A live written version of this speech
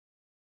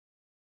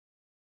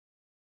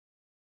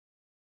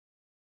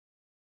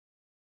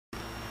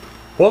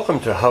Welcome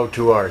to How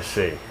to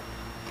RC.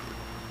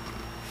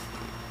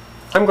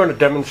 I'm going to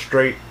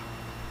demonstrate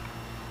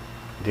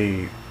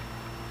the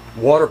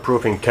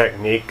waterproofing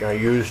technique I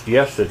used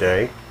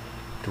yesterday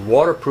to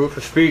waterproof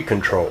a speed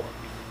control.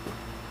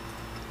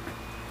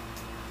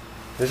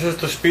 This is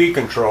the speed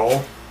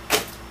control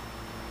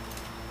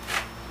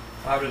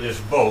out of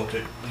this boat.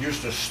 It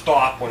used to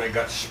stop when it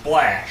got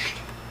splashed.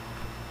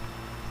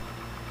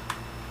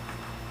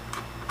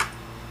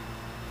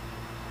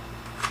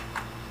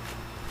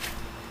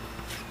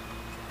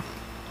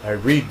 I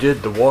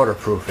redid the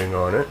waterproofing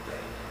on it.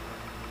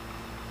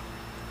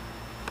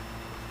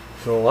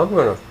 So I'm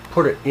going to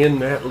put it in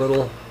that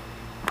little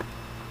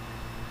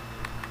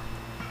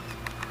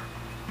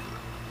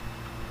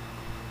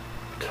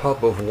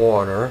tub of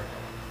water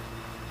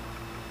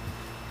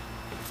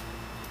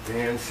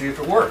and see if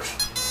it works.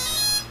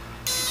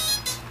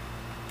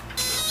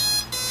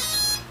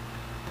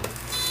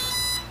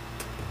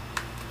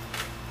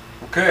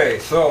 Okay,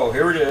 so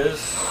here it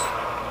is.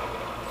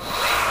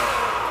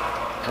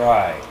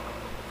 Dry.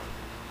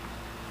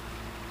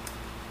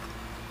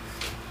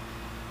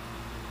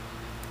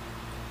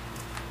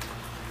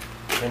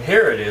 And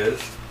here it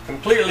is,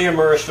 completely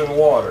immersed in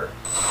water.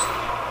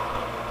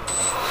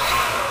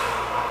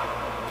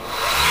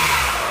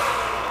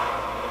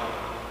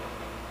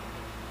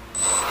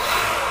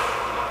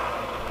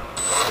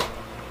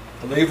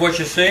 Believe what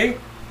you see?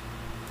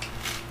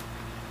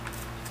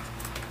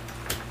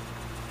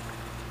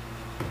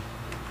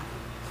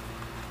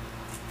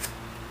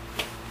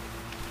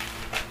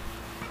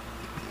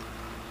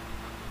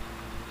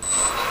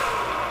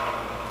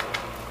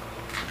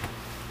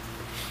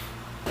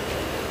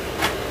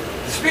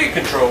 The speed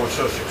control was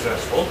so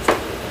successful.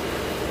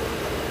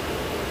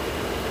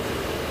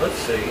 Let's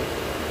see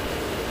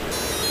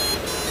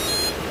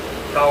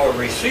how a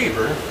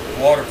receiver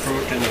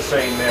waterproofed in the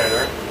same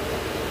manner.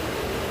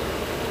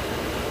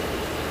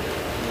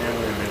 Yeah,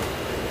 wait a minute.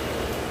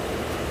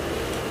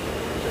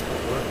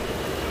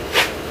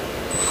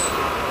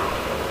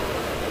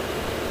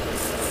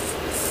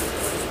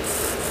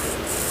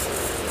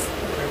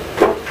 Okay.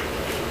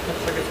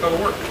 Looks like it's going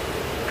to work.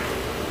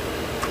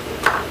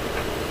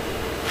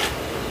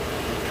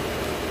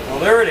 Well,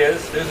 there it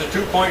is. There's a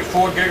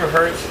 2.4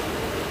 gigahertz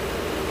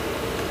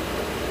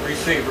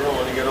receiver. I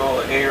want to get all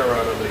the air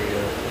out of the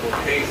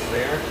little case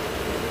there.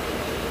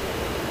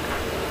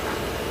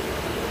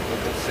 You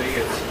can see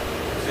it's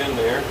in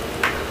there.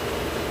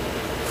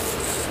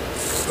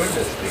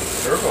 Goodness, the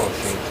servo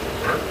seems to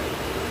work.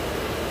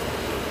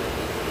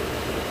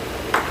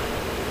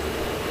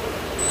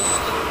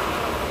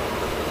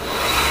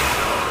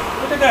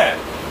 Look at that.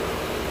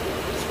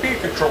 The speed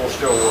control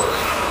still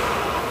works.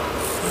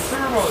 The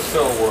servo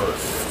still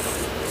works.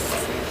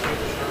 Can you see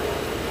the servo?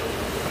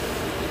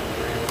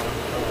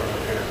 Over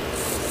here.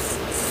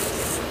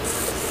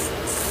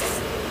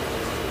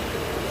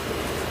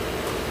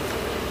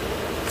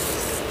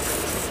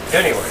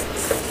 Anyway,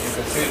 you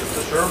can see that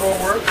the servo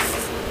works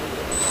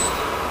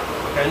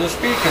and the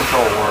speed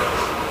control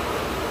works.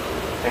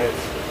 And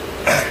it's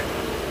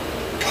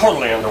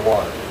totally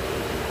underwater.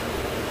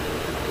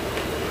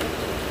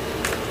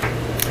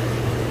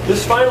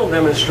 This final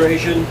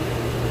demonstration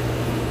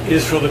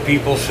is for the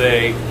people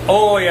say,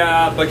 oh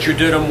yeah, but you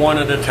did them one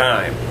at a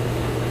time.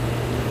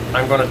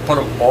 I'm going to put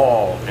them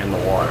all in the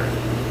water.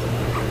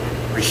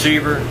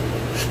 Receiver,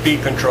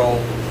 speed control,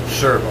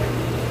 servo.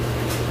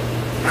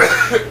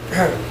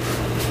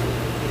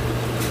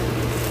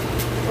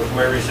 Where's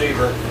my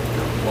receiver?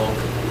 Well,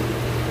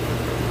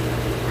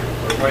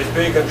 where's my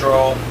speed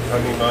control? I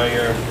mean my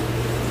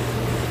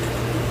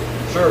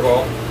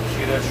servo.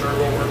 See that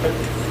servo working?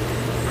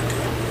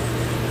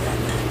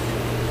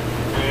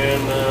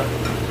 And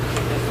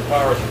here's the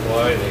power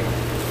supply, the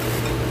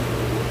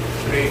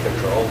speed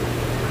control.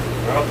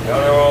 Well, now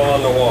they're all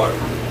on the water.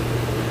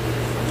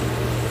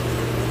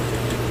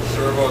 The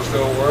servo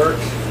still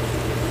works.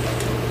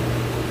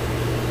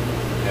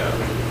 Yeah.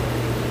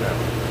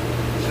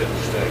 Sit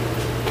and stay.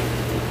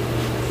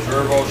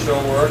 Servo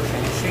still works.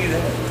 Can you see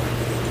that?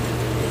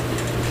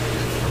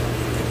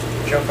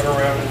 Jumping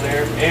around in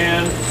there.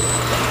 And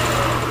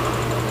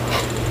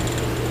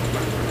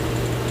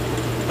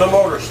the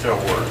motor still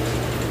works.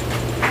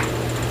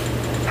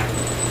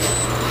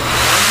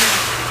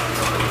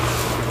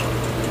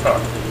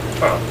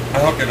 Well, I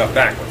hooked it up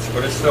backwards,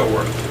 but it still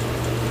works.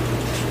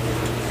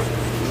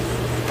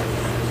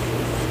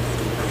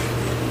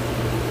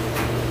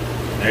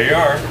 There you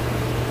are.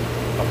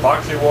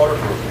 Epoxy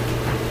waterproofing.